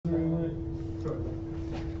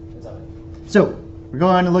So we're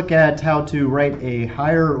going to look at how to write a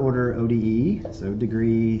higher order ODE, so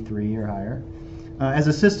degree 3 or higher, as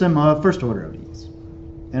a system of first order ODEs.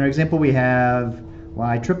 In our example, we have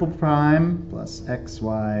y triple prime plus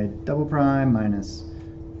xy double prime minus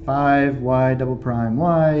 5y double prime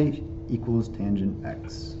y equals tangent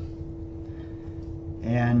x.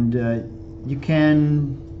 And you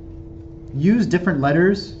can use different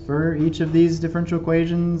letters for each of these differential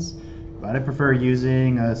equations, but I prefer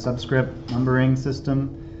using a subscript numbering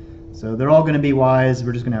system. So they're all going to be y's.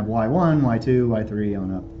 We're just going to have y1, y2, y3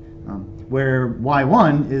 on up. Where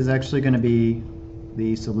y1 is actually going to be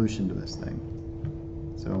the solution to this thing.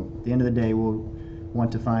 So at the end of the day, we'll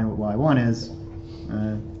want to find what y1 is.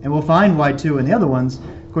 And we'll find y2 in the other ones.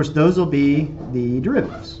 Of course, those will be the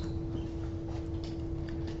derivatives.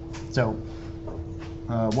 So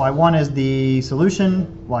y1 is the solution,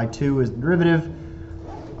 y2 is the derivative,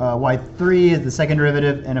 y3 is the second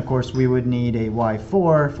derivative, and of course we would need a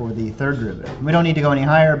y4 for the third derivative. We don't need to go any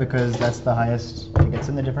higher because that's the highest it gets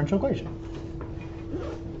in the differential equation.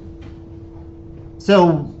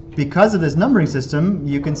 So because of this numbering system,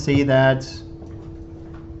 you can see that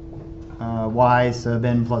y sub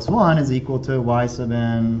n plus 1 is equal to y sub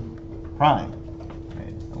n prime.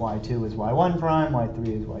 Right? y2 is y1 prime, y3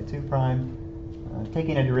 is y2 prime.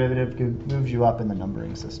 Taking a derivative moves you up in the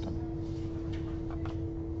numbering system.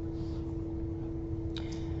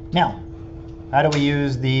 Now, how do we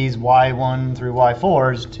use these y1 through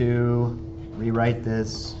y4s to rewrite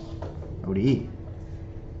this ODE?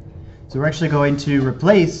 So we're actually going to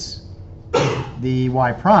replace the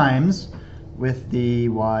y primes with the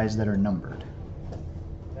y's that are numbered.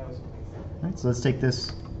 Right, so let's take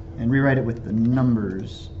this and rewrite it with the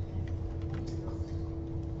numbers.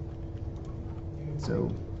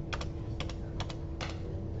 So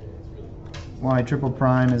y triple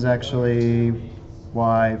prime is actually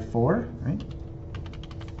y4, right?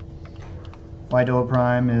 Y double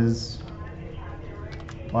prime is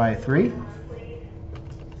y3.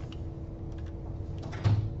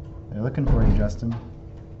 They're looking for you, Justin.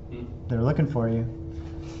 They're looking for you.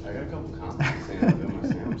 I got a couple comments saying I'm doing my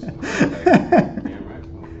sandwich.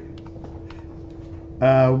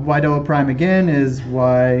 Y double prime again is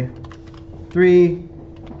y3,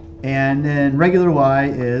 and then regular y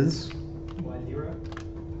is y0.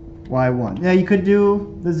 y1. Yeah, you could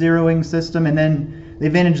do the zeroing system, and then the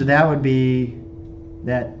advantage of that would be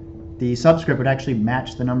that the subscript would actually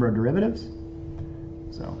match the number of derivatives.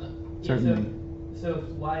 So certainly. So if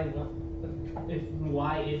y1, if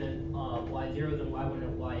y isn't y0, then why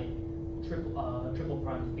wouldn't y triple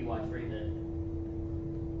prime be y3 then?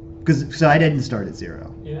 Because I didn't start at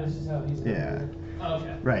 0. Yeah, this is how he's Yeah. doing it. Oh,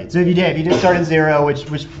 okay. Right. So if you did start at 0, which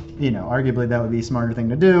arguably that would be a smarter thing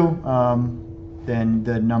to do, then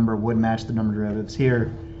the number would match the number of derivatives.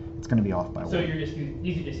 Here, it's going to be off by 1. So you could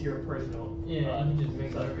just your personal. Yeah, you can just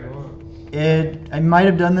make whatever you want. I might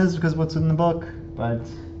have done this because what's in the book, but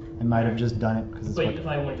I might have just done it because it's But what. if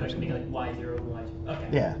I wanted to make like y0 and y2. Okay.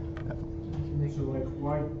 Yeah. So like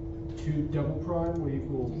y2 double prime would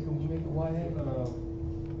equal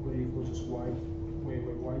would equal just y2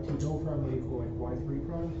 double prime would equal like y3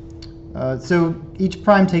 prime. So each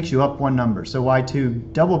prime takes you up one number. So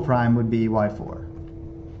y2 double prime would be y4.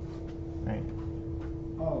 Right.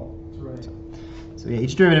 Oh, that's right. So yeah,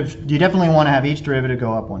 each derivative, you definitely want to have each derivative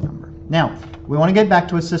go up one number. Now, we want to get back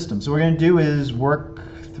to a system. So what we're going to do is work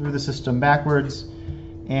through the system backwards,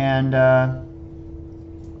 and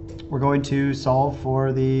we're going to solve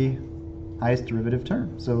for the highest derivative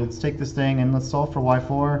term. So let's take this thing and let's solve for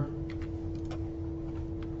y4.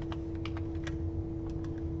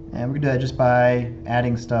 And we're going to do that just by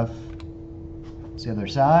adding stuff to the other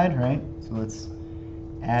side, right? So let's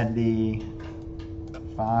add the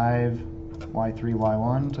 5, y3,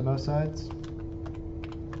 y1 to both sides.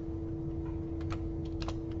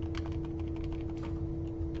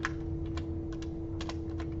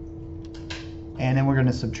 And then we're going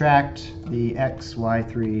to subtract the x,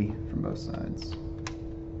 y3 from both sides.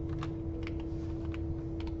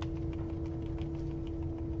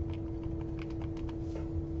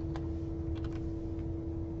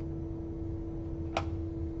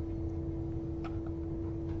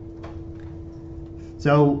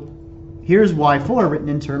 So here's y4 written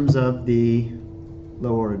in terms of the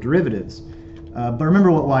lower order derivatives. But remember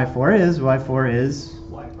what y4 is. Y4 is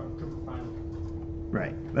Y triple prime.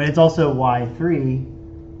 right, but it's also y3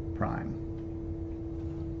 prime.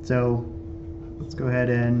 So let's go ahead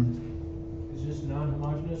and Is this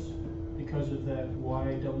non-homogeneous because of that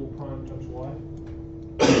y double prime times y?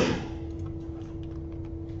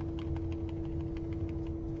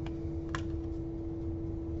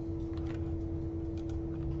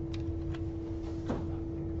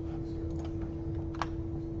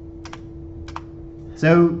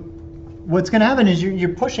 So what's going to happen is you're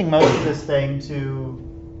pushing most of this thing to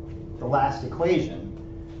the last equation.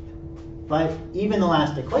 But even the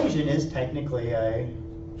last equation is technically a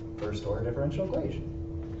first order differential equation.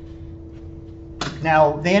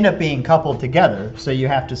 Now, they end up being coupled together, so you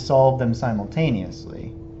have to solve them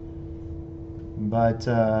simultaneously. But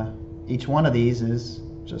each one of these is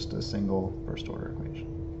just a single first order equation.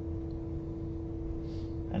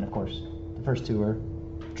 And of course, the first two are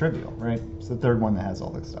trivial, right? It's the third one that has all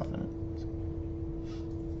this stuff in it.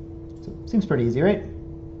 So it seems pretty easy, right?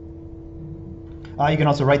 You can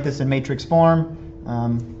also write this in matrix form.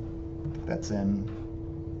 That's in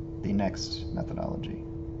the next methodology.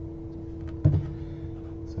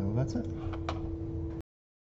 So that's it.